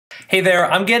Hey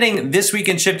there, I'm getting This Week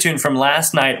in Chiptune from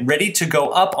last night ready to go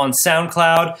up on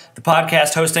SoundCloud, the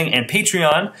podcast hosting, and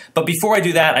Patreon. But before I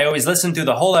do that, I always listen through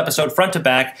the whole episode front to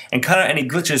back and cut out any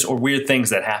glitches or weird things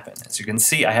that happen. As you can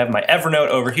see, I have my Evernote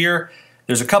over here.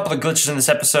 There's a couple of glitches in this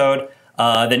episode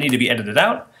that need to be edited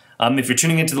out. If you're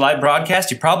tuning into the live broadcast,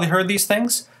 you probably heard these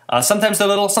things. Sometimes they're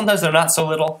little, sometimes they're not so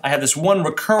little. I have this one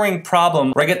recurring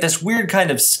problem where I get this weird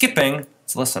kind of skipping.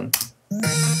 Let's listen.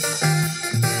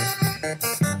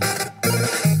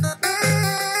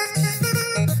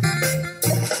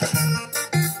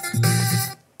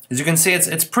 As you can see,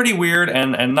 it's pretty weird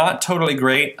and not totally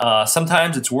great.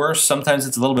 Sometimes it's worse, sometimes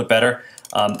it's a little bit better.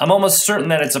 I'm almost certain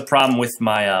that it's a problem with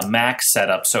my Mac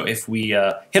setup. So if we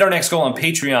hit our next goal on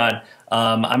Patreon,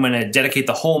 I'm going to dedicate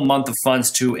the whole month of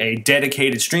funds to a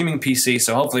dedicated streaming PC.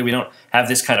 So hopefully we don't have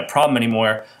this kind of problem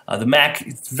anymore. The Mac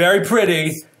is very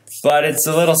pretty, but it's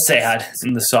a little sad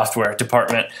in the software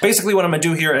department. Basically what I'm gonna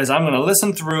do here is I'm gonna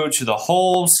listen through to the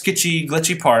whole sketchy,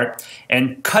 glitchy part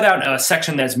and cut out a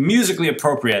section that's musically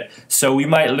appropriate. So we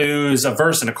might lose a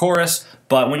verse and a chorus,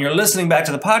 but when you're listening back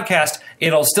to the podcast,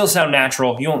 it'll still sound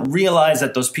natural. You won't realize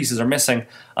that those pieces are missing,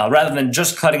 rather than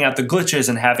just cutting out the glitches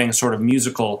and having sort of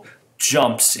musical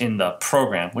jumps in the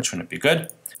program, which wouldn't be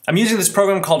good. I'm using this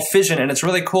program called Fission, and it's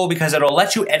really cool because it'll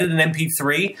let you edit an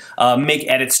MP3, make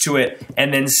edits to it,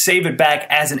 and then save it back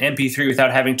as an MP3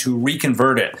 without having to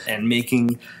reconvert it and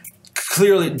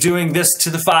clearly doing this to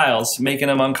the files, making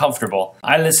them uncomfortable.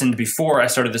 I listened before I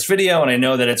started this video, and I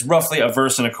know that it's roughly a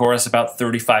verse and a chorus, about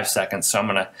 35 seconds, so I'm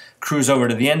gonna cruise over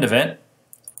to the end of it.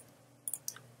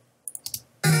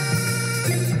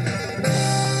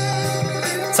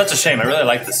 Such a shame, I really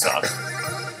like this song.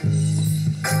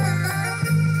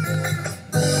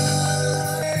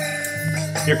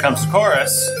 Here comes the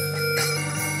chorus.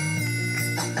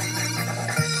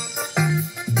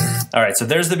 All right, so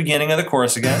there's the beginning of the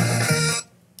chorus again.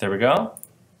 There we go.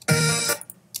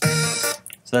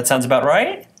 So that sounds about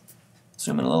right.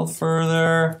 Zoom in a little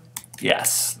further.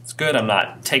 Yes, that's good. I'm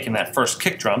not taking that first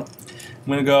kick drum. I'm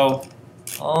gonna go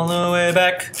all the way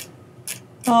back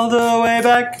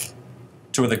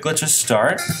to where the glitches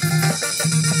start.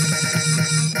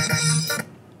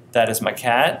 That is my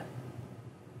cat.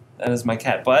 That is my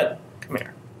cat, Bud. Come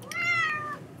here.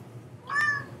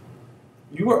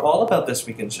 You were all about This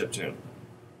Week in Chiptune.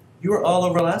 You were all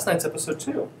over last night's episode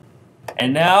too.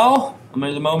 And now, I'm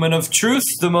in the moment of truth,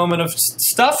 the moment of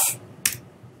stuff.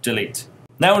 Delete.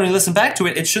 Now when we listen back to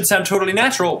it, it should sound totally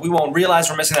natural. We won't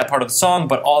realize we're missing that part of the song,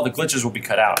 but all the glitches will be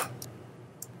cut out.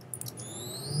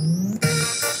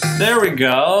 There we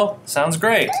go. Sounds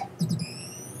great.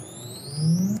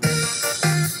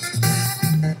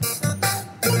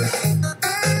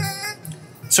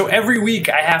 So every week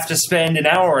I have to spend an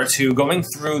hour or two going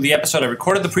through the episode I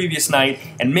recorded the previous night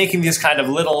and making these kind of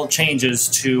little changes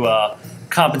to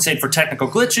compensate for technical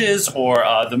glitches or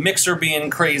the mixer being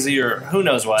crazy or who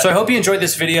knows what. So I hope you enjoyed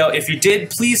this video. If you did,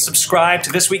 please subscribe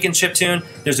to This Week in Chiptune.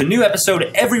 There's a new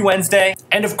episode every Wednesday.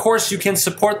 And of course, you can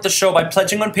support the show by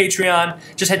pledging on Patreon.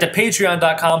 Just head to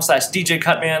patreon.com/DJ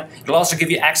CUTMAN. It'll also give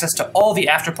you access to all the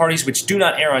after parties which do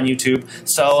not air on YouTube.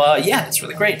 So yeah, it's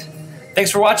really great. Thanks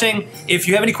for watching. If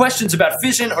you have any questions about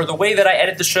Fission or the way that I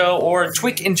edit the show or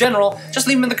Twic in general, just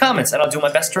leave them in the comments and I'll do my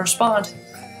best to respond.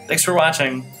 Thanks for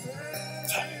watching.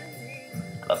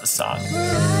 I love the song. To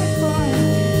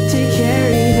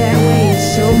carry that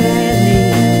weight so bad.